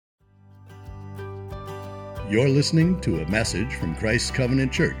You're listening to a message from Christ's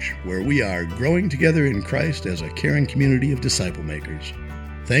Covenant Church, where we are growing together in Christ as a caring community of disciple makers.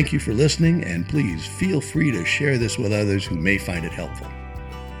 Thank you for listening, and please feel free to share this with others who may find it helpful.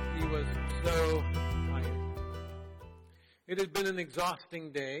 He was so tired. It had been an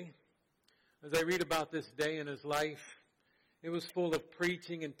exhausting day. As I read about this day in his life, it was full of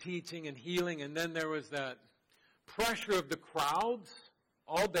preaching and teaching and healing, and then there was that pressure of the crowds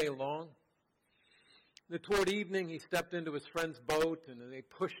all day long. Toward evening, he stepped into his friend's boat, and they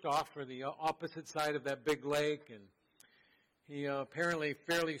pushed off for the opposite side of that big lake, and he apparently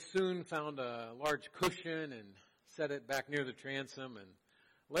fairly soon found a large cushion and set it back near the transom and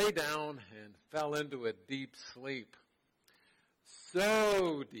lay down and fell into a deep sleep.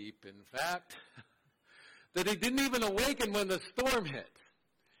 So deep, in fact, that he didn't even awaken when the storm hit.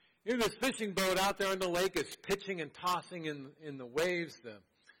 Here this fishing boat out there on the lake is pitching and tossing in the waves.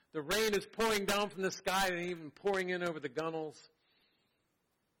 The rain is pouring down from the sky and even pouring in over the gunnels.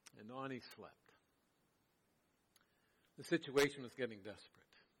 And on he slept. The situation was getting desperate.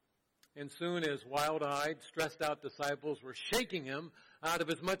 And soon his wild-eyed, stressed-out disciples were shaking him out of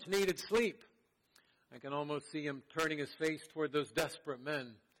his much-needed sleep. I can almost see him turning his face toward those desperate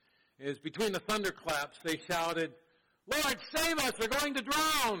men. As between the thunderclaps they shouted, "Lord, save us, we're going to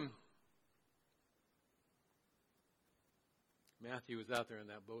drown!" Matthew was out there in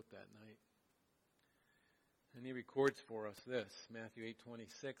that boat that night. And he records for us this, Matthew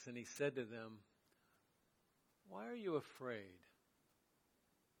 8:26, and he said to them, "Why are you afraid,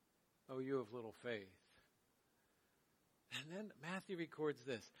 O you of little faith?" And then Matthew records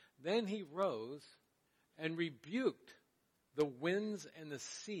this, "Then he rose and rebuked the winds and the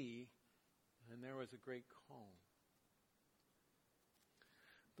sea, and there was a great calm."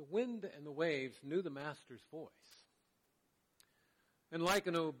 The wind and the waves knew the master's voice. And like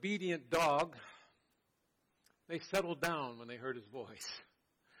an obedient dog, they settled down when they heard his voice.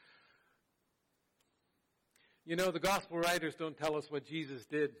 You know, the gospel writers don't tell us what Jesus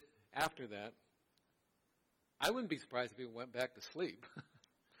did after that. I wouldn't be surprised if he went back to sleep.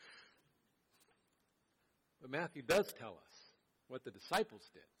 But Matthew does tell us what the disciples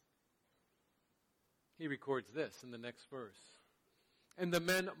did. He records this in the next verse. "And the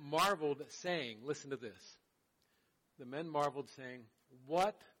men marveled, saying," listen to this. The men marveled, saying,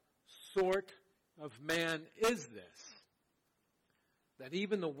 "What sort of man is this, that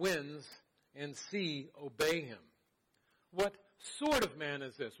even the winds and sea obey him?" What sort of man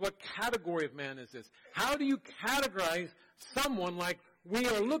is this? What category of man is this? How do you categorize someone like we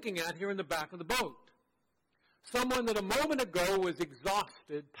are looking at here in the back of the boat? Someone that a moment ago was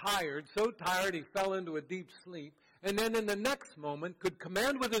exhausted, tired, so tired he fell into a deep sleep, and then in the next moment could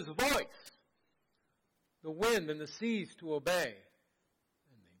command with his voice the wind and the seas to obey.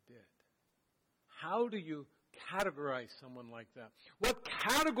 And they did. How do you categorize someone like that? What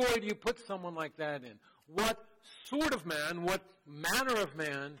category do you put someone like that in? What sort of man, what manner of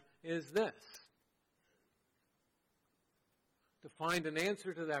man is this? To find an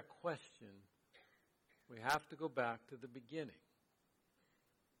answer to that question, we have to go back to the beginning.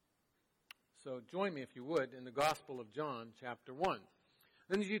 So join me, if you would, in the Gospel of John, chapter 1.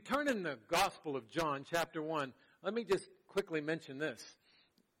 And as you turn in the Gospel of John, chapter 1, let me just quickly mention this.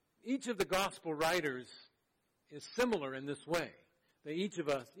 Each of the Gospel writers is similar in this way. That each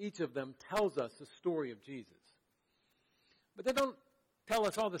of them tells us the story of Jesus. But they don't tell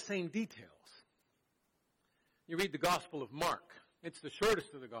us all the same details. You read the Gospel of Mark. It's the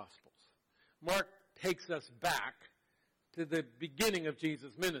shortest of the Gospels. Mark takes us back to the beginning of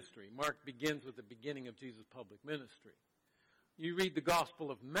Jesus' ministry. Mark begins with the beginning of Jesus' public ministry. You read the Gospel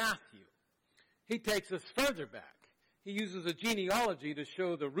of Matthew. He takes us further back. He uses a genealogy to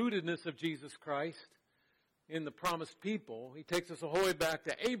show the rootedness of Jesus Christ in the promised people. He takes us the whole way back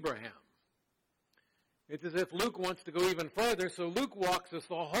to Abraham. It's as if Luke wants to go even further, so Luke walks us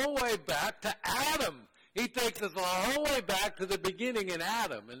the whole way back to Adam. He takes us the whole way back to the beginning in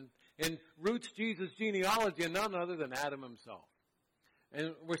Adam and roots Jesus' genealogy in none other than Adam himself.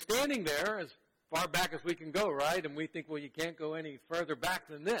 And we're standing there as far back as we can go, right? And we think, well, you can't go any further back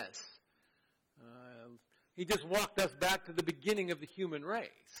than this. He just walked us back to the beginning of the human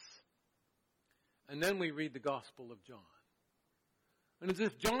race. And then we read the Gospel of John. And as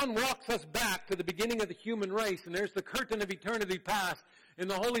if John walks us back to the beginning of the human race, and there's the curtain of eternity past, and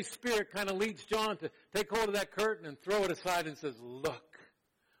the Holy Spirit kind of leads John to take hold of that curtain and throw it aside and says, look,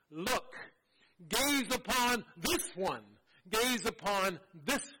 gaze upon this one, gaze upon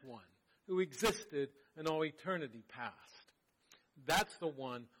this one who existed in all eternity past. That's the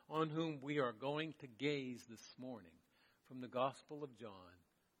one on whom we are going to gaze this morning from the Gospel of John,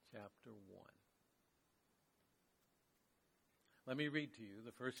 chapter 1. Let me read to you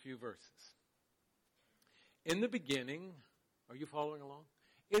the first few verses. In the beginning, are you following along?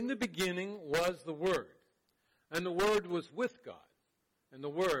 In the beginning was the Word, and the Word was with God, and the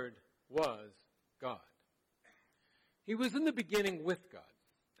Word was God. He was in the beginning with God.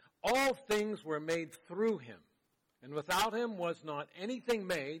 All things were made through him, and without him was not anything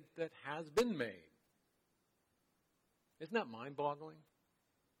made that has been made. Isn't that mind-boggling?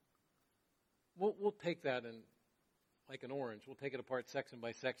 We'll take that in, like an orange. We'll take it apart section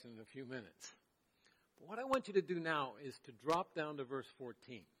by section in a few minutes. But what I want you to do now is to drop down to verse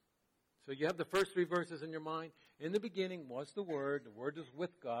 14. So you have the first three verses in your mind. In the beginning was the Word was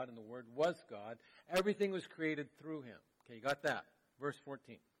with God, and the Word was God. Everything was created through him. Okay, you got that? Verse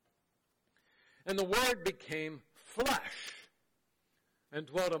 14. And the Word became flesh and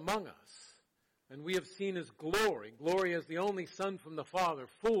dwelt among us. And we have seen his glory, glory as the only Son from the Father,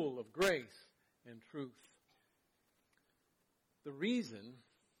 full of grace and truth. The reason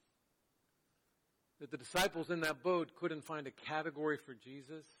that the disciples in that boat couldn't find a category for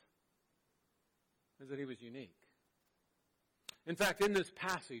Jesus is that he was unique. In fact, in this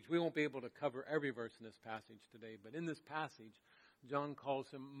passage, we won't be able to cover every verse in this passage today, but in this passage, John calls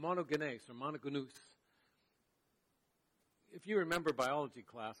him monogenes or monogonous. If you remember biology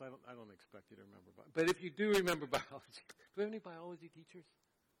class, I don't expect you to remember, but if you do remember biology, do we have any biology teachers?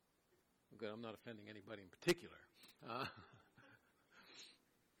 Good, I'm not offending anybody in particular.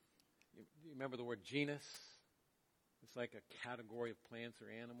 You remember the word genus? It's like a category of plants or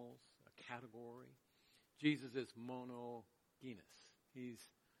animals, a category. Jesus is monogenous. He's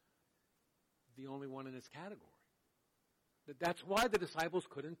the only one in his category. That's why the disciples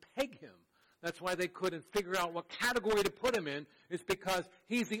couldn't peg him. That's why they couldn't figure out what category to put him in. It's because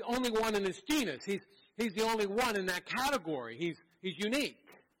he's the only one in his genus. He's the only one in that category. He's unique.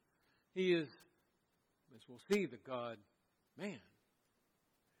 He is, as we'll see, the God-man.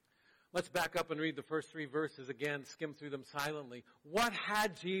 Let's back up and read the first three verses again, skim through them silently. What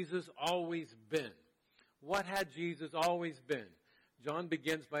had Jesus always been? What had Jesus always been? John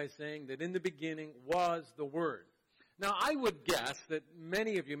begins by saying that in the beginning was the Word. Now, I would guess that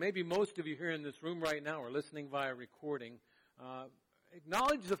many of you, maybe most of you here in this room right now or listening via recording,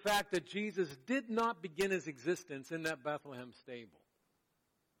 acknowledge the fact that Jesus did not begin his existence in that Bethlehem stable.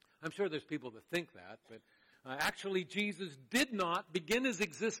 I'm sure there's people that think that, but actually Jesus did not begin his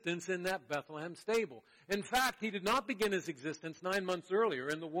existence in that Bethlehem stable. In fact, he did not begin his existence 9 months earlier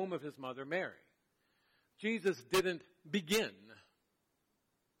in the womb of his mother Mary. Jesus didn't begin.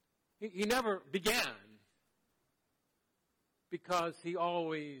 He never began. Because he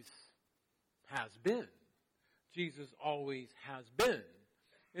always has been. Jesus always has been.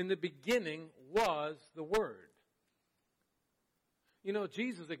 In the beginning was the Word. You know,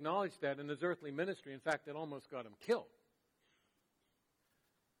 Jesus acknowledged that in his earthly ministry. In fact, it almost got him killed.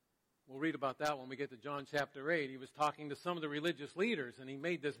 We'll read about that when we get to John chapter 8. He was talking to some of the religious leaders, and he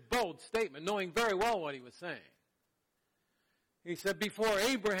made this bold statement, knowing very well what he was saying. He said, before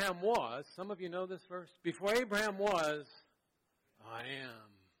Abraham was, some of you know this verse, before Abraham was, I am.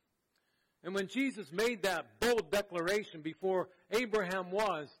 And when Jesus made that bold declaration before Abraham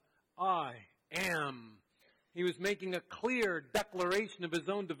was, I am, he was making a clear declaration of his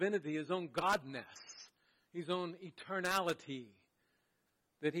own divinity, his own godness, his own eternality,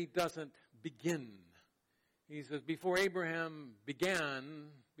 that he doesn't begin. He says, before Abraham began,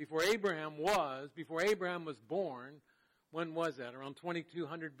 before Abraham was born, when was that? Around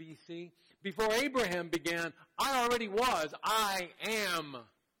 2200 BC? Before Abraham began, I already was. I am.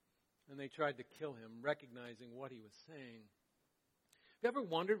 And they tried to kill him, recognizing what he was saying. Have you ever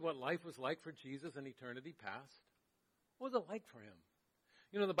wondered what life was like for Jesus in eternity past? What was it like for him?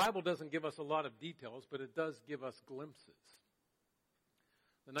 You know, the Bible doesn't give us a lot of details, but it does give us glimpses.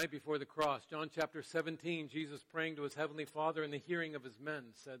 The night before the cross, John chapter 17, Jesus praying to his heavenly Father in the hearing of his men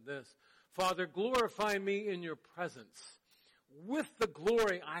said this, Father, glorify me in your presence with the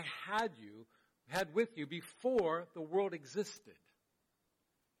glory I had with you before the world existed.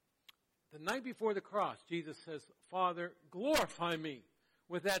 The night before the cross, Jesus says, Father, glorify me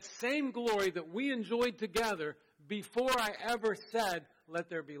with that same glory that we enjoyed together before I ever said, let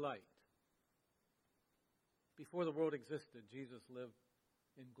there be light. Before the world existed, Jesus lived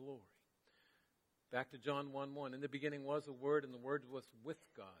in glory. Back to John 1:1. In the beginning was the Word, and the Word was with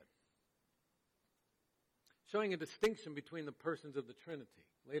God. Showing a distinction between the persons of the Trinity.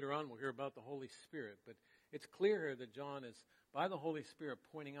 Later on we'll hear about the Holy Spirit, but it's clear here that John is, by the Holy Spirit,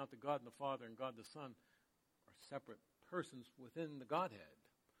 pointing out that God the Father and God the Son are separate persons within the Godhead.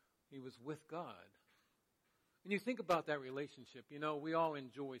 He was with God. And you think about that relationship. You know, we all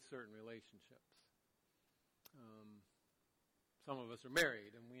enjoy certain relationships. Some of us are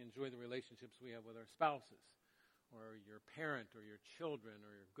married, and we enjoy the relationships we have with our spouses, or your parent, or your children,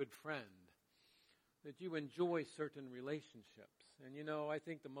 or your good friend. That you enjoy certain relationships. And I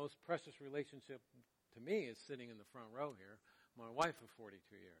think the most precious relationship to me is sitting in the front row here, my wife of 42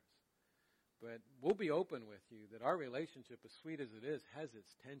 years. But we'll be open with you that our relationship, as sweet as it is, has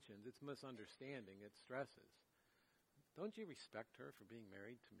its tensions, its misunderstanding, its stresses. Don't you respect her for being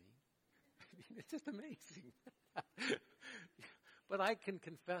married to me? I mean, it's just amazing. But I can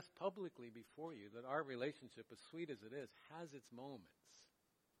confess publicly before you that our relationship, as sweet as it is, has its moments.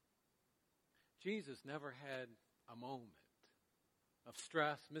 Jesus never had a moment of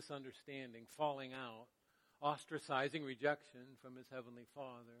stress, misunderstanding, falling out, ostracizing, rejection from his heavenly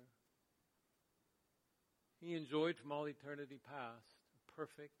Father. He enjoyed from all eternity past a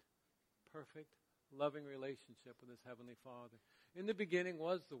perfect, loving relationship with his heavenly Father. In the beginning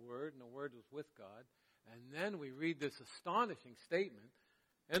was the Word, and the Word was with God. And then we read this astonishing statement,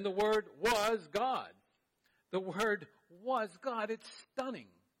 and the Word was God. The Word was God. It's stunning.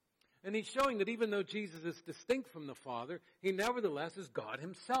 And he's showing that even though Jesus is distinct from the Father, he nevertheless is God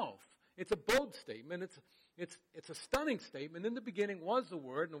himself. It's a bold statement. It's a stunning statement. In the beginning was the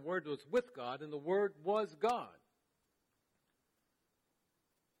Word, and the Word was with God, and the Word was God.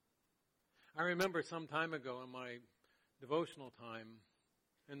 I remember some time ago in my devotional time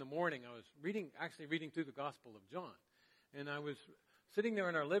in the morning, I was reading through the Gospel of John. And I was sitting there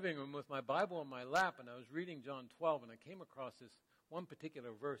in our living room with my Bible in my lap, and I was reading John 12, and I came across this one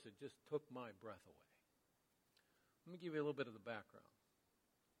particular verse that just took my breath away. Let me give you a little bit of the background.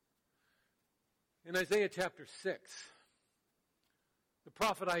 In Isaiah chapter 6, the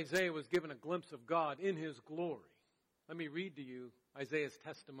prophet Isaiah was given a glimpse of God in his glory. Let me read to you Isaiah's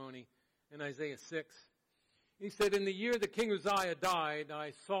testimony in Isaiah 6. He said, "In the year that King Uzziah died,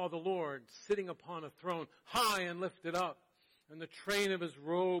 I saw the Lord sitting upon a throne, high and lifted up, and the train of his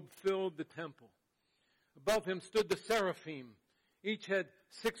robe filled the temple. Above him stood the seraphim. Each had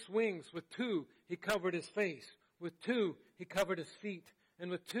 6 wings. With 2 he covered his face. With 2 he covered his feet. And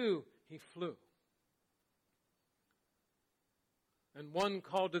with 2 he flew. And one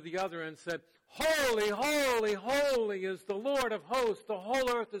called to the other and said, 'Holy, holy, holy is the Lord of hosts. The whole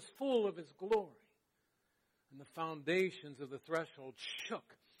earth is full of his glory.' And the foundations of the threshold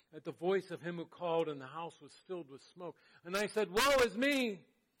shook at the voice of him who called, and the house was filled with smoke. And I said, 'Woe is me!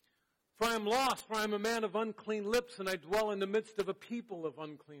 For I am lost, for I am a man of unclean lips, and I dwell in the midst of a people of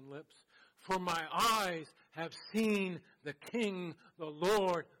unclean lips. For my eyes have seen the King, the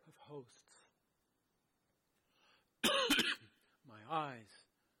Lord of hosts.'" My eyes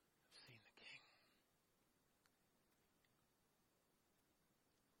have seen the King.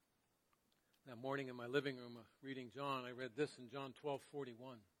 That morning in my living room reading John, I read this in John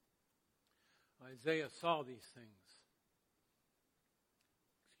 12:41. Isaiah saw these things.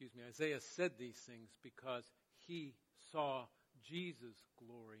 Isaiah said these things because he saw Jesus'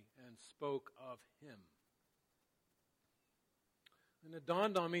 glory and spoke of him. And it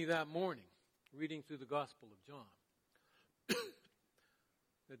dawned on me that morning, reading through the Gospel of John,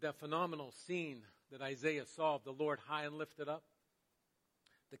 that phenomenal scene that Isaiah saw of the Lord high and lifted up,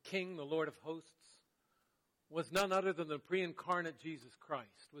 the King, the Lord of hosts, was none other than the pre-incarnate Jesus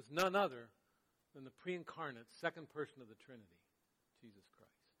Christ, was none other than the pre-incarnate second person of the Trinity, Jesus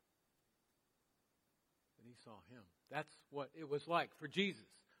Christ. And he saw him. That's what it was like for Jesus.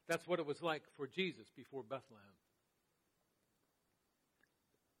 That's what it was like for Jesus before Bethlehem.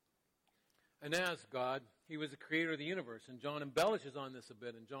 And as God, he was the creator of the universe. And John embellishes on this a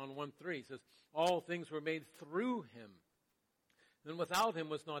bit. In John 1:3, he says, "All things were made through him. And without him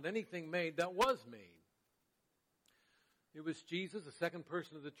was not anything made that was made." It was Jesus, the second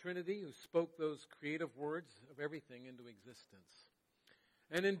person of the Trinity, who spoke those creative words of everything into existence.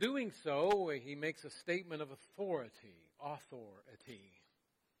 And in doing so, he makes a statement of authority.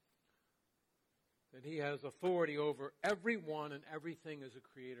 That he has authority over everyone and everything as a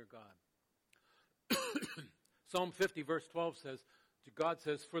creator God. Psalm 50 verse 12 says, God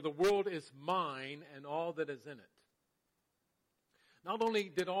says, "For the world is mine and all that is in it." Not only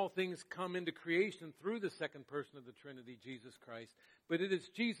did all things come into creation through the second person of the Trinity, Jesus Christ, but it is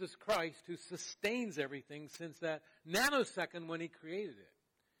Jesus Christ who sustains everything since that nanosecond when he created it.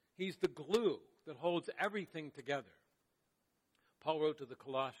 He's the glue that holds everything together. Paul wrote to the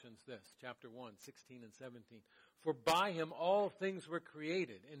Colossians this, chapter 1, 16 and 17. "For by him all things were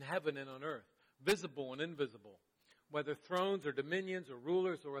created in heaven and on earth, visible and invisible, whether thrones or dominions or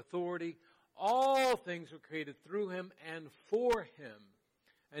rulers or authority, all things were created through him and for him.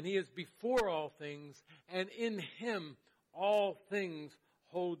 And he is before all things, and in him all things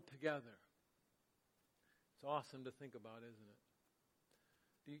hold together." It's awesome to think about, isn't it?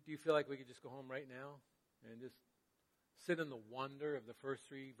 Do you feel like we could just go home right now and just sit in the wonder of the first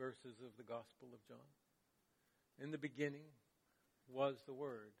 3 verses of the Gospel of John? In the beginning was the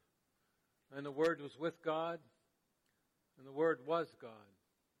Word, and the Word was with God, and the Word was God.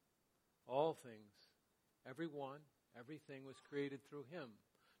 All things, everything was created through Him.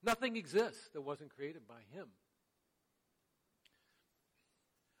 Nothing exists that wasn't created by Him.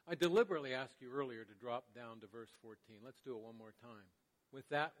 I deliberately asked you earlier to drop down to verse 14. Let's do it one more time. With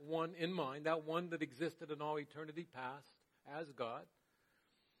that one in mind, that one that existed in all eternity past as God.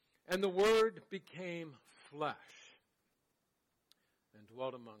 And the Word became flesh and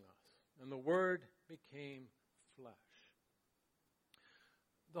dwelt among us. And the Word became flesh.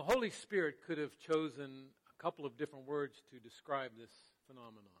 The Holy Spirit could have chosen a couple of different words to describe this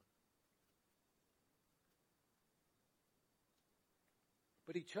phenomenon.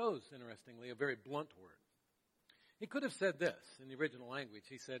 But he chose, interestingly, a very blunt word. He could have said this in the original language.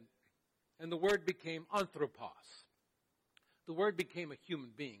 He said, and the Word became anthropos. The Word became a human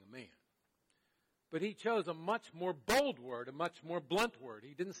being, a man. But he chose a much more bold word, a much more blunt word.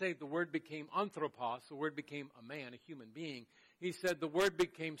 He didn't say the Word became anthropos, the Word became a man, a human being. He said the Word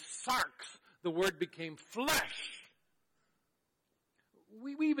became sarx, the Word became flesh.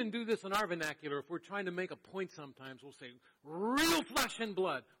 We even do this in our vernacular. If we're trying to make a point sometimes, we'll say, real flesh and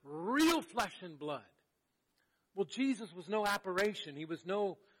blood, real flesh and blood. Well, Jesus was no apparition. He was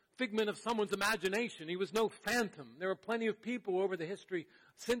no figment of someone's imagination. He was no phantom. There are plenty of people over the history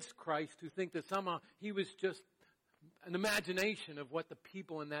since Christ who think that somehow he was just an imagination of what the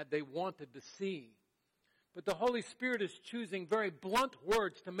people in that day wanted to see. But the Holy Spirit is choosing very blunt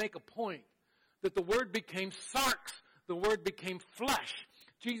words to make a point. That the Word became sarx, the Word became flesh.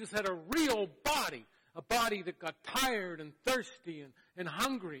 Jesus had a real body, a body that got tired and thirsty and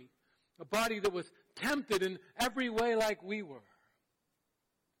hungry, a body that was tempted in every way like we were.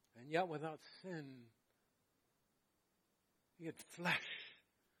 And yet without sin, he had flesh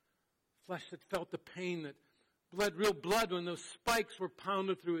that felt the pain, that bled real blood when those spikes were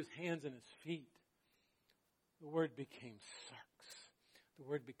pounded through his hands and his feet. The Word became sarx. The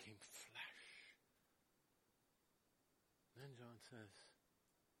Word became flesh. Then John says,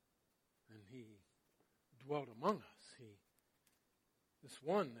 and he dwelt among us. This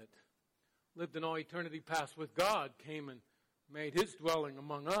one that lived in all eternity past with God came and made his dwelling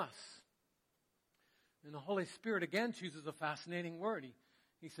among us. And the Holy Spirit again chooses a fascinating word.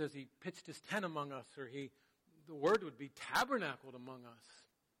 He says he pitched his tent among us, or the word would be tabernacled among us.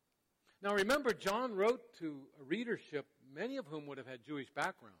 Now remember, John wrote to a readership, many of whom would have had Jewish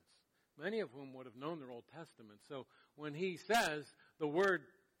backgrounds. Many of whom would have known their Old Testament. So when he says the word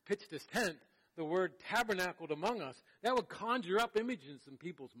pitched his tent, the word tabernacled among us, that would conjure up images in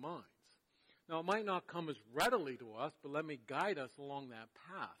people's minds. Now it might not come as readily to us, but let me guide us along that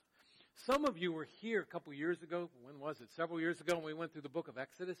path. Some of you were here a couple years ago. When was it? Several years ago when we went through the book of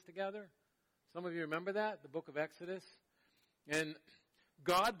Exodus together. Some of you remember that, the book of Exodus? And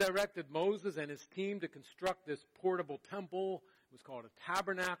God directed Moses and his team to construct this portable temple. It was called a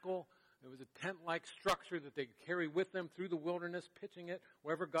tabernacle. It was a tent-like structure that they could carry with them through the wilderness, pitching it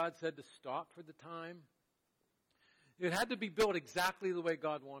wherever God said to stop for the time. It had to be built exactly the way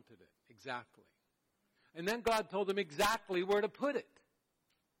God wanted it. Exactly. And then God told them exactly where to put it.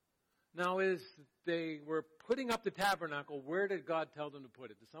 Now, as they were putting up the tabernacle, where did God tell them to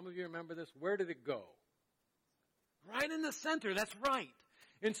put it? Do some of you remember this? Where did it go? Right in the center. That's right.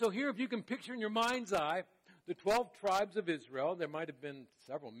 And so here, if you can picture in your mind's eye, the 12 tribes of Israel, there might have been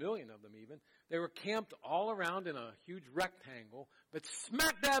several million of them even, they were camped all around in a huge rectangle, but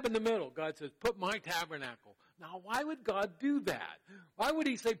smack dab in the middle, God says, put my tabernacle. Now, why would God do that? Why would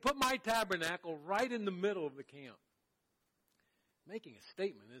he say, put my tabernacle right in the middle of the camp? Making a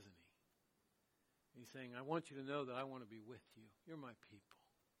statement, isn't he? He's saying, I want you to know that I want to be with you. You're my people.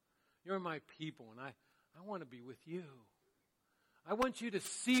 You're my people, and I want to be with you. I want you to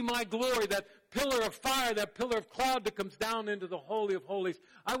see my glory, that pillar of fire, that pillar of cloud that comes down into the Holy of Holies.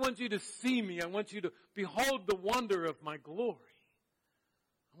 I want you to see me. I want you to behold the wonder of my glory.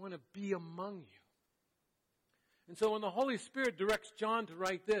 I want to be among you. And so when the Holy Spirit directs John to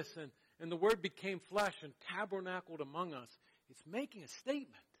write this, and the Word became flesh and tabernacled among us, it's making a statement.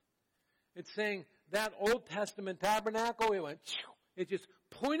 It's saying that Old Testament tabernacle, it just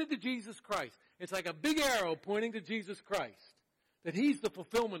pointed to Jesus Christ. It's like a big arrow pointing to Jesus Christ. That he's the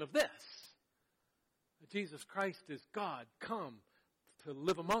fulfillment of this. That Jesus Christ is God come to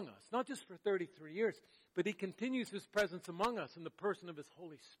live among us. Not just for 33 years, but he continues his presence among us in the person of his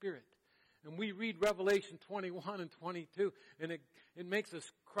Holy Spirit. And we read Revelation 21 and 22, and it makes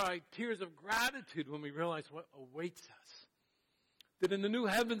us cry tears of gratitude when we realize what awaits us. That in the new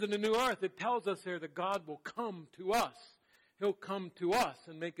heavens and the new earth, it tells us there that God will come to us. He'll come to us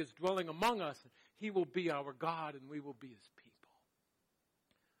and make his dwelling among us. He will be our God and we will be his people.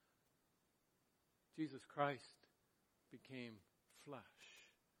 Jesus Christ became flesh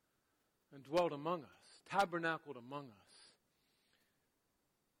and dwelt among us, tabernacled among us.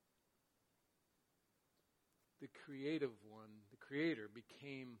 The creative one, the Creator,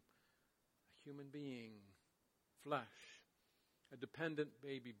 became a human being, flesh, a dependent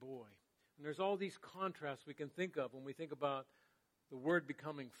baby boy. And there's all these contrasts we can think of when we think about the Word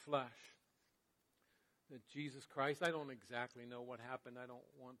becoming flesh. That Jesus Christ, I don't exactly know what happened. I don't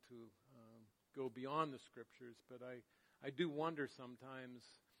want to go beyond the Scriptures, but I do wonder sometimes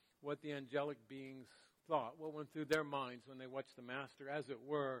what the angelic beings thought, what went through their minds when they watched the Master, as it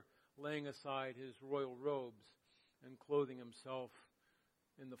were, laying aside his royal robes and clothing himself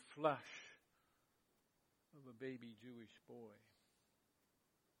in the flesh of a baby Jewish boy.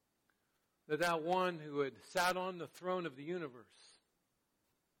 That one who had sat on the throne of the universe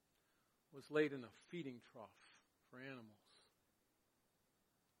was laid in a feeding trough for animals.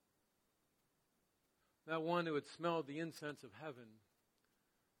 That one who had smelled the incense of heaven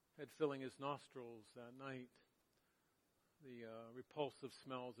had filling his nostrils that night the repulsive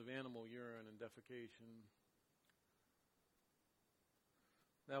smells of animal urine and defecation.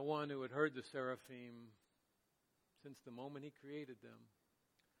 That one who had heard the seraphim since the moment he created them,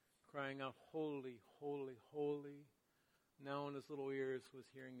 crying out, "Holy, holy, holy," now in his little ears was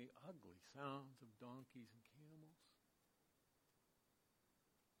hearing the ugly sounds of donkeys and camels.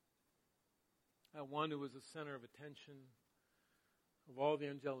 That one who was the center of attention of all the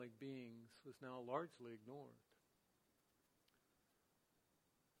angelic beings was now largely ignored.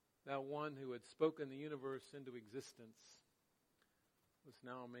 That one who had spoken the universe into existence was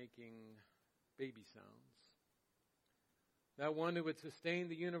now making baby sounds. That one who had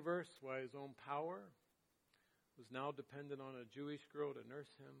sustained the universe by his own power was now dependent on a Jewish girl to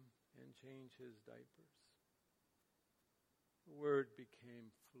nurse him and change his diapers. The Word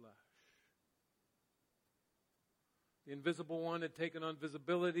became flesh. The invisible one had taken on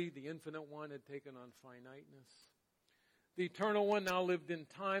visibility. The infinite one had taken on finiteness. The eternal one now lived in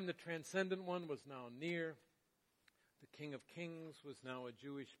time. The transcendent one was now near. The King of Kings was now a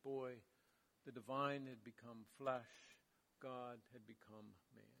Jewish boy. The divine had become flesh. God had become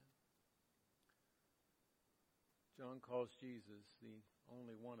man. John calls Jesus the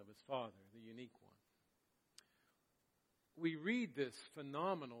only one of his Father, the unique one. We read this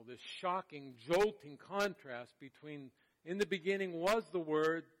phenomenal, this shocking, jolting contrast between, in the beginning was the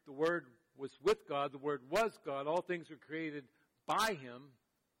Word was with God, the Word was God, all things were created by him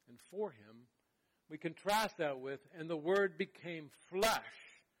and for him. We contrast that with, and the Word became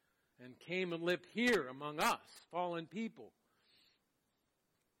flesh and came and lived here among us, fallen people.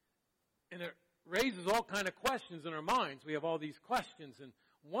 And it raises all kind of questions in our minds. We have all these questions, and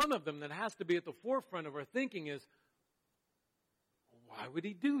one of them that has to be at the forefront of our thinking is, why would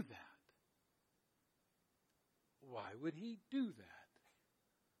he do that? Why would he do that?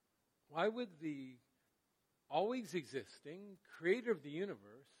 Why would the always existing creator of the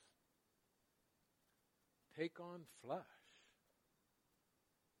universe take on flesh?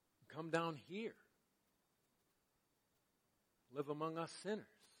 Come down here. Live among us sinners.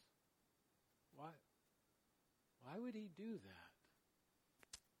 Why would he do that?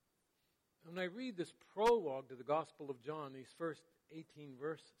 When I read this prologue to the Gospel of John, these first 18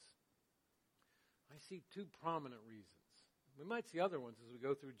 verses, I see two prominent reasons. We might see other ones as we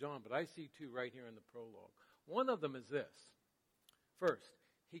go through John, but I see two right here in the prologue. One of them is this. First,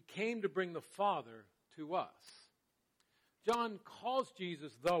 he came to bring the Father to us. John calls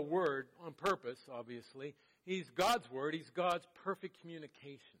Jesus the Word on purpose, obviously. He's God's Word. He's God's perfect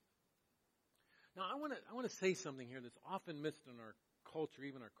communication. Now, I want to say something here that's often missed in our culture,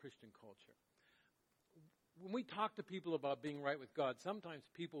 even our Christian culture. When we talk to people about being right with God, sometimes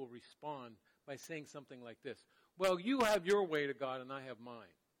people respond by saying something like this. Well, you have your way to God and I have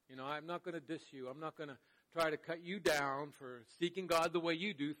mine. You know, I'm not going to diss you. I'm not going to try to cut you down for seeking God the way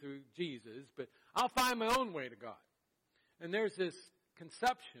you do through Jesus, but I'll find my own way to God. And there's this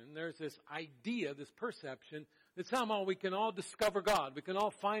conception, there's this idea, this perception that somehow we can all discover God. We can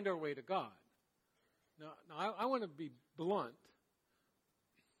all find our way to God. Now I want to be blunt.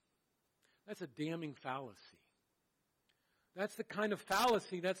 That's a damning fallacy. That's the kind of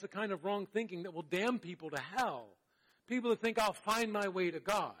fallacy, that's the kind of wrong thinking that will damn people to hell. People that think, I'll find my way to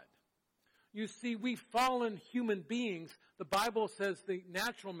God. You see, we fallen human beings, the Bible says the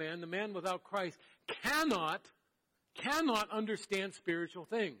natural man, the man without Christ, cannot understand spiritual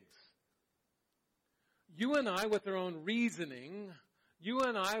things. You and I, with our own reasoning, You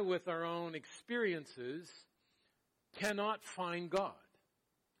and I, with our own experiences, cannot find God.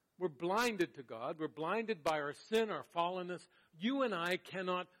 We're blinded to God. We're blinded by our sin, our fallenness. You and I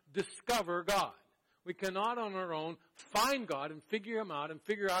cannot discover God. We cannot on our own find God and figure Him out and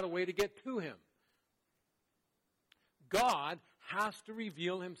figure out a way to get to Him. God has to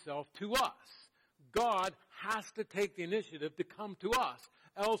reveal Himself to us. God has to take the initiative to come to us,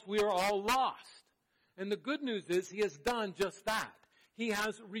 else we are all lost. And the good news is He has done just that. He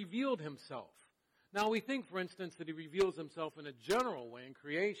has revealed Himself. Now we think, for instance, that He reveals Himself in a general way in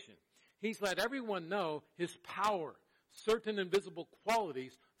creation. He's let everyone know His power, certain invisible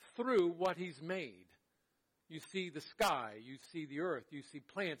qualities through what He's made. You see the sky, you see the earth, you see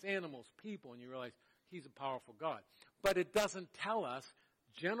plants, animals, people, and you realize He's a powerful God. But it doesn't tell us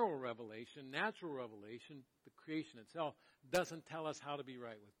general revelation, natural revelation, the creation itself, doesn't tell us how to be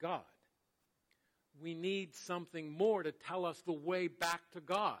right with God. We need something more to tell us the way back to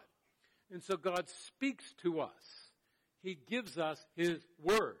God. And so God speaks to us. He gives us His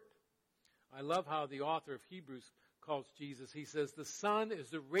Word. I love how the author of Hebrews calls Jesus. He says, the Son is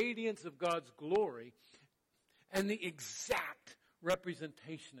the radiance of God's glory and the exact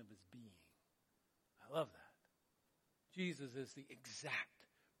representation of His being. I love that. Jesus is the exact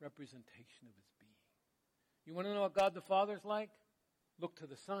representation of His being. You want to know what God the Father is like? Look to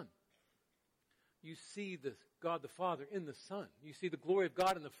the Son. You see the God the Father in the Son. You see the glory of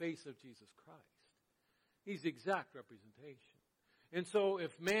God in the face of Jesus Christ. He's the exact representation. And so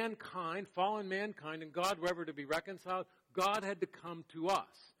if mankind, fallen mankind, and God were ever to be reconciled, God had to come to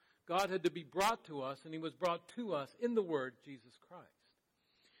us. God had to be brought to us, and He was brought to us in the Word, Jesus Christ.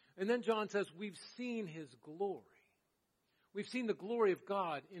 And then John says, we've seen His glory. We've seen the glory of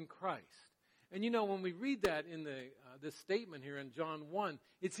God in Christ. And you know, when we read that in this statement here in John 1,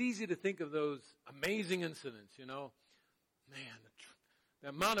 it's easy to think of those amazing incidents, you know. Man, the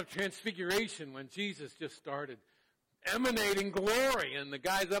amount of transfiguration when Jesus just started emanating glory, and the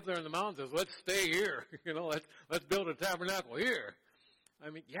guys up there in the mountain says, let's stay here. You know, let's build a tabernacle here. I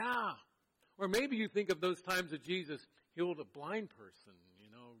mean, yeah. Or maybe you think of those times that Jesus healed a blind person,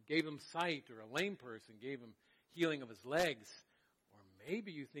 you know, gave him sight, or a lame person, gave him healing of his legs.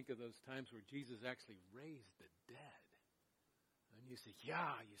 Maybe you think of those times where Jesus actually raised the dead. And you say,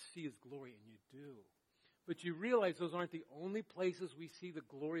 yeah, you see His glory, and you do. But you realize those aren't the only places we see the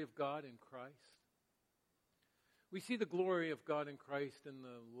glory of God in Christ. We see the glory of God in Christ in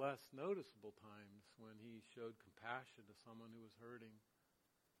the less noticeable times when He showed compassion to someone who was hurting.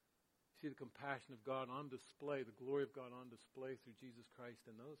 You see the compassion of God on display, the glory of God on display through Jesus Christ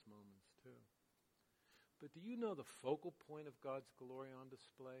in those moments too. But do you know the focal point of God's glory on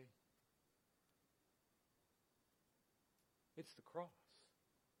display? It's the cross.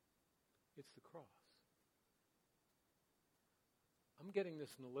 It's the cross. I'm getting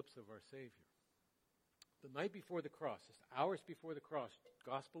this in the lips of our Savior. The night before the cross, just hours before the cross,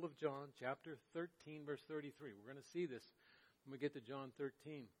 Gospel of John, chapter 13, verse 33. We're going to see this when we get to John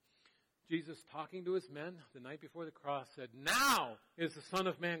 13. Jesus, talking to His men the night before the cross, said, now is the Son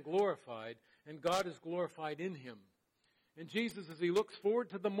of Man glorified, and God is glorified in Him. And Jesus, as He looks forward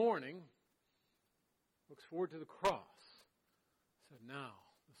to the morning, looks forward to the cross, said, now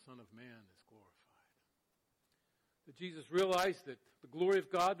the Son of Man is glorified. That Jesus realized that the glory of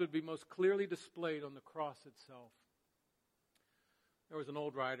God would be most clearly displayed on the cross itself. There was an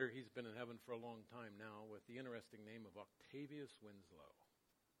old writer, he's been in heaven for a long time now, with the interesting name of Octavius Winslow.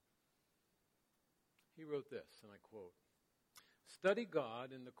 He wrote this, and I quote, study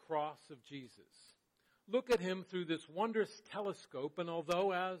God in the cross of Jesus. Look at Him through this wondrous telescope, and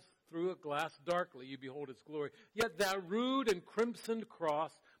although as through a glass darkly you behold His glory, yet that rude and crimsoned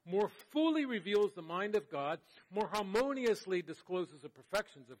cross more fully reveals the mind of God, more harmoniously discloses the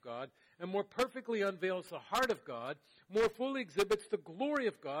perfections of God, and more perfectly unveils the heart of God, more fully exhibits the glory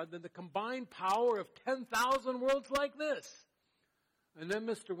of God than the combined power of 10,000 worlds like this. And then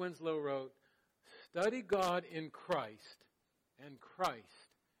Mr. Winslow wrote, study God in Christ, and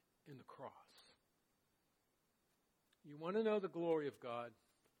Christ in the cross. You want to know the glory of God?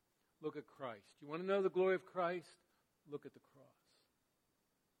 Look at Christ. You want to know the glory of Christ? Look at the cross.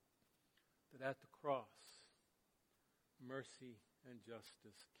 That at the cross, mercy and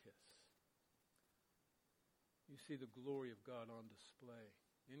justice kiss. You see the glory of God on display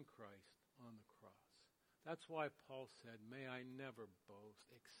in Christ on the cross. That's why Paul said, may I never boast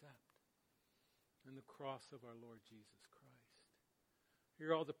except in the cross of our Lord Jesus Christ.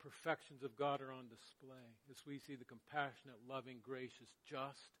 Here all the perfections of God are on display as we see the compassionate, loving, gracious,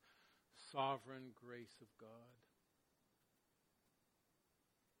 just, sovereign grace of God.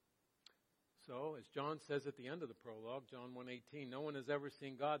 also, as John says at the end of the prologue, John 1:18, no one has ever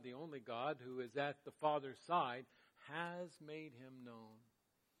seen God. The only God who is at the Father's side has made him known.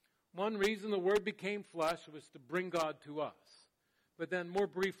 One reason the Word became flesh was to bring God to us. But then more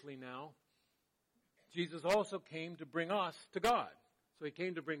briefly now, Jesus also came to bring us to God. So he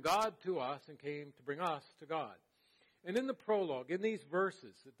came to bring God to us and came to bring us to God. And in the prologue, in these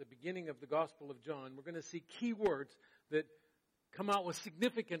verses at the beginning of the Gospel of John, we're going to see key words that come out with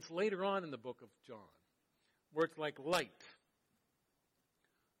significance later on in the book of John. Words like light.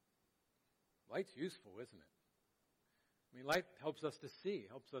 Light's useful, isn't it? I mean, light helps us to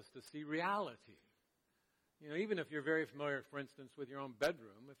see reality. You know, even if you're very familiar, for instance, with your own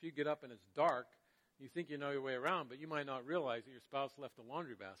bedroom, if you get up and it's dark, you think you know your way around, but you might not realize that your spouse left a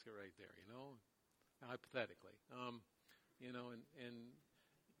laundry basket right there, you know, hypothetically.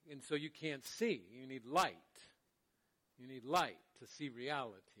 And so you can't see. You need light. You need light to see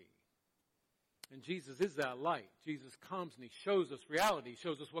reality. And Jesus is that light. Jesus comes and he shows us reality. He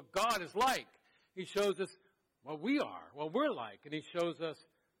shows us what God is like. He shows us what we are, what we're like. And he shows us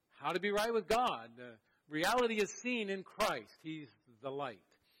how to be right with God. Reality is seen in Christ. He's the light.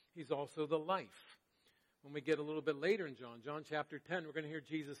 He's also the life. When we get a little bit later in John chapter 10, we're going to hear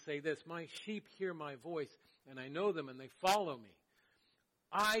Jesus say this, my sheep hear my voice, and I know them, and they follow me.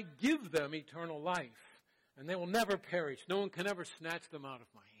 I give them eternal life, and they will never perish. No one can ever snatch them out of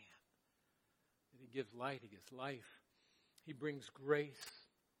my hand. And he gives light, he gives life. He brings grace.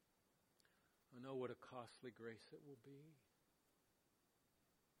 I know what a costly grace it will be.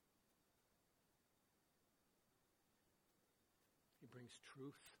 He brings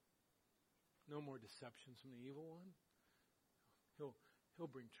truth. No more deceptions from the evil one. He'll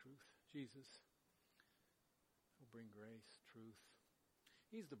bring truth. Jesus. He'll bring grace, truth.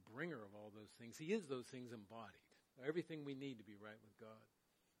 He's the bringer of all those things. He is those things embodied. Everything we need to be right with God.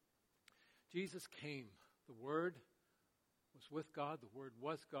 Jesus came. The Word was with God. The Word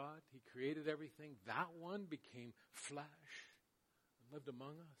was God. He created everything. That one became flesh and lived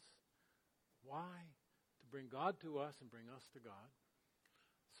among us. Why? To bring God to us and bring us to God.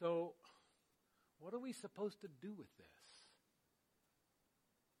 So, what are we supposed to do with this?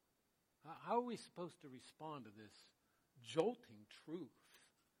 How are we supposed to respond to this jolting truth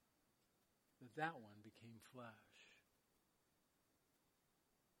that one became flesh?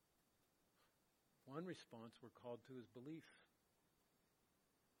 One response we're called to is belief.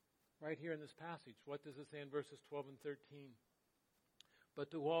 Right here in this passage, what does it say in verses 12 and 13? But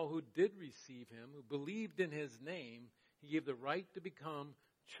to all who did receive him, who believed in his name, he gave the right to become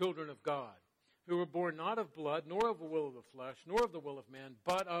children of God, who were born not of blood, nor of the will of the flesh, nor of the will of man,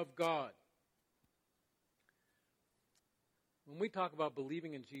 but of God. When we talk about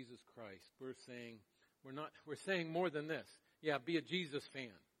believing in Jesus Christ, we're saying more than this. Yeah, be a Jesus fan.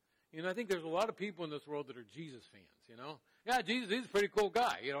 You know, I think there's a lot of people in this world that are Jesus fans, you know. Yeah, Jesus, he's a pretty cool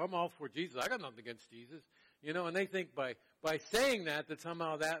guy. You know, I'm all for Jesus. I got nothing against Jesus. You know, and they think by saying that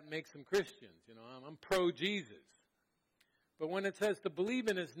somehow that makes them Christians. You know, I'm pro-Jesus. But when it says to believe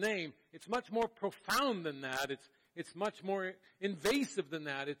in his name, it's much more profound than that. It's much more invasive than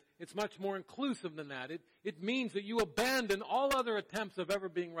that. It's much more inclusive than that. It means that you abandon all other attempts of ever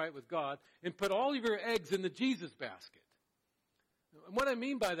being right with God and put all of your eggs in the Jesus basket. And what I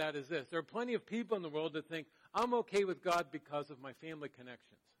mean by that is this. There are plenty of people in the world that think, I'm okay with God because of my family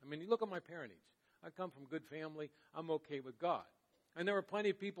connections. I mean, you look at my parentage. I come from good family. I'm okay with God. And there were plenty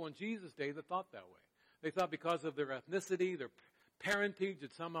of people in Jesus' day that thought that way. They thought because of their ethnicity, their parentage,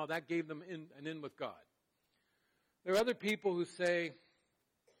 that somehow that gave them an in with God. There are other people who say,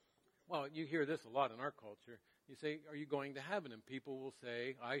 well, you hear this a lot in our culture. You say, are you going to heaven? And people will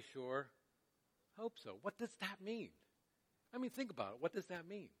say, I sure hope so. What does that mean? I mean, think about it. What does that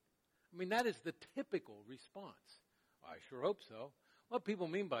mean? I mean, that is the typical response. I sure hope so. What people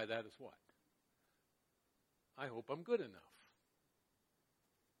mean by that is what? I hope I'm good enough.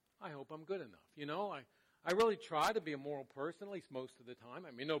 I hope I'm good enough. You know, I really try to be a moral person, at least most of the time.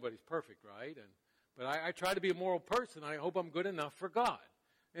 I mean, nobody's perfect, right? But I try to be a moral person. I hope I'm good enough for God.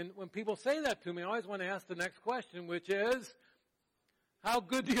 And when people say that to me, I always want to ask the next question, which is, how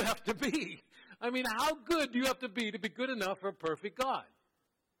good do you have to be? I mean, how good do you have to be good enough for a perfect God?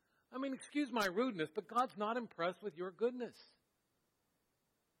 I mean, excuse my rudeness, but God's not impressed with your goodness.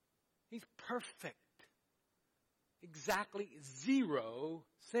 He's perfect. Exactly zero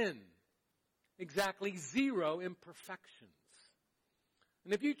sin. Exactly zero imperfections.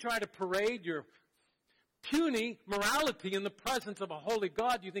 And if you try to parade your puny morality in the presence of a holy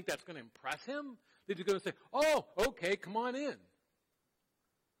God, do you think that's going to impress him? That he's going to say, oh, okay, come on in.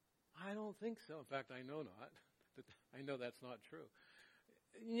 I don't think so. In fact, I know not. I know that's not true.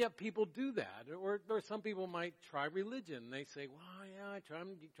 yet people do that. Or some people might try religion. They say, well, yeah, I'm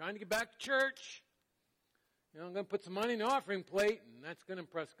trying to get back to church. I'm going to put some money in the offering plate, and that's going to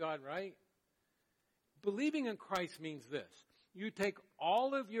impress God, right? Believing in Christ means this. You take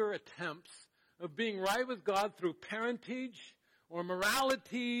all of your attempts of being right with God through parentage or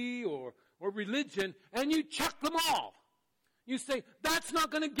morality or religion, and you chuck them all. You say, that's not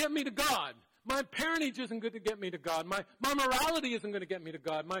going to get me to God. My parentage isn't going to get me to God. My morality isn't going to get me to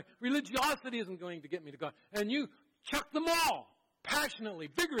God. My religiosity isn't going to get me to God. And you chuck them all, passionately,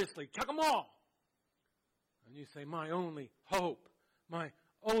 vigorously, chuck them all. And you say, my only hope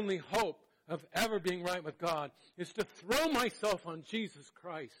of ever being right with God is to throw myself on Jesus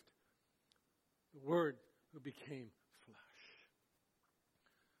Christ, the Word who became flesh,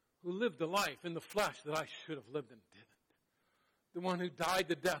 who lived a life in the flesh that I should have lived and didn't, the one who died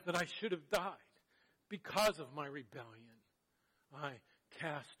the death that I should have died because of my rebellion. I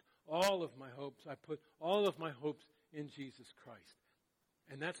cast all of my hopes, I put all of my hopes in Jesus Christ.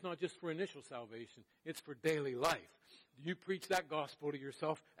 And that's not just for initial salvation, it's for daily life. You preach that gospel to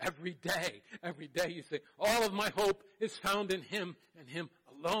yourself every day. Every day you say, all of my hope is found in Him and Him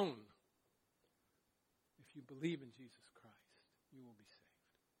alone. If you believe in Jesus Christ, you will be saved.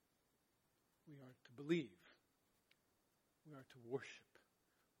 We are to believe. We are to worship.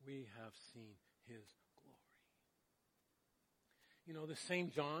 We have seen His glory. The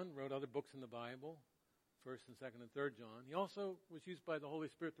same John wrote other books in the Bible, 1st and 2nd and 3rd John. He also was used by the Holy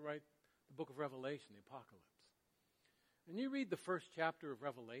Spirit to write the book of Revelation, the Apocalypse. And you read the first chapter of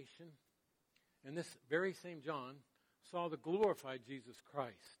Revelation, and this very same John saw the glorified Jesus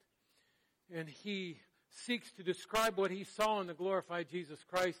Christ. And he seeks to describe what he saw in the glorified Jesus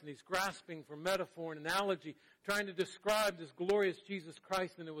Christ, and he's grasping for metaphor and analogy, trying to describe this glorious Jesus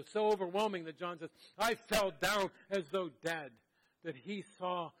Christ. And it was so overwhelming that John says, I fell down as though dead, that he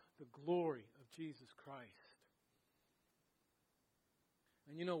saw the glory of Jesus Christ.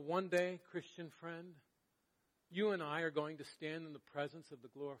 And one day, Christian friend, you and I are going to stand in the presence of the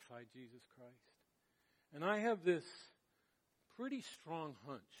glorified Jesus Christ. And I have this pretty strong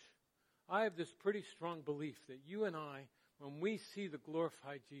hunch. I have this pretty strong belief that you and I, when we see the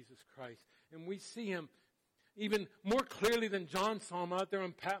glorified Jesus Christ, and we see Him even more clearly than John saw Him out there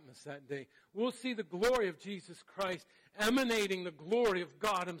on Patmos that day, we'll see the glory of Jesus Christ emanating the glory of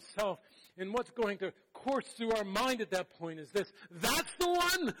God Himself. And what's going to course through our mind at that point is this: that's the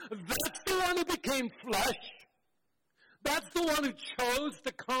one who became flesh. That's the one who chose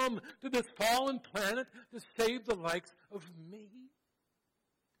to come to this fallen planet to save the likes of me.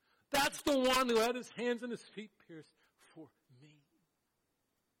 That's the one who had His hands and His feet pierced for me.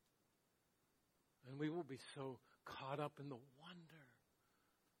 And we will be so caught up in the wonder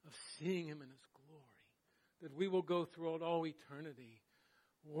of seeing Him in His glory that we will go throughout all eternity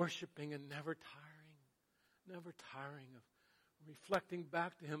worshiping and never tiring of reflecting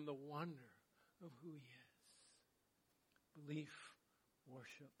back to Him the wonder of who He is. Belief,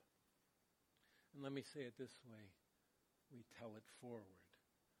 worship. And let me say it this way: we tell it forward.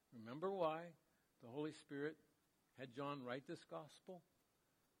 Remember why the Holy Spirit had John write this gospel?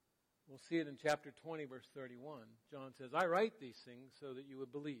 We'll see it in chapter 20, verse 31. John says, I write these things so that you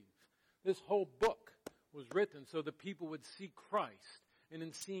would believe. This whole book was written so that people would see Christ, and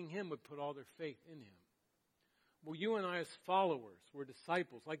in seeing Him would put all their faith in Him. Well, you and I as followers, we're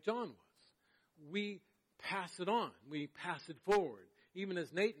disciples like John was. We pass it on. We pass it forward. Even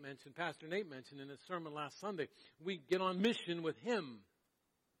as Pastor Nate mentioned in his sermon last Sunday, we get on mission with him.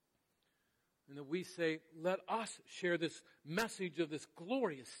 And that we say, let us share this message of this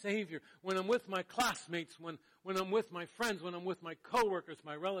glorious Savior when I'm with my classmates, when I'm with my friends, when I'm with my coworkers,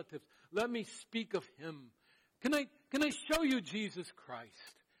 my relatives. Let me speak of Him. Can I show you Jesus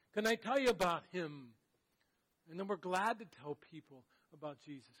Christ? Can I tell you about Him? And then we're glad to tell people about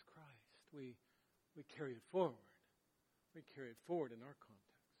Jesus Christ. We carry it forward. We carry it forward in our contexts.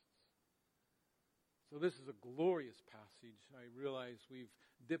 So this is a glorious passage. I realize we've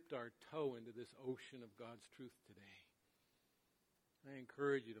dipped our toe into this ocean of God's truth today. I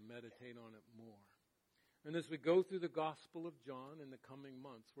encourage you to meditate on it more. And as we go through the Gospel of John in the coming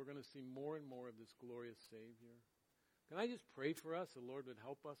months, we're going to see more and more of this glorious Savior. Can I just pray for us? The Lord would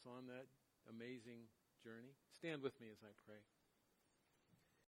help us on that amazing journey. Stand with me as I pray.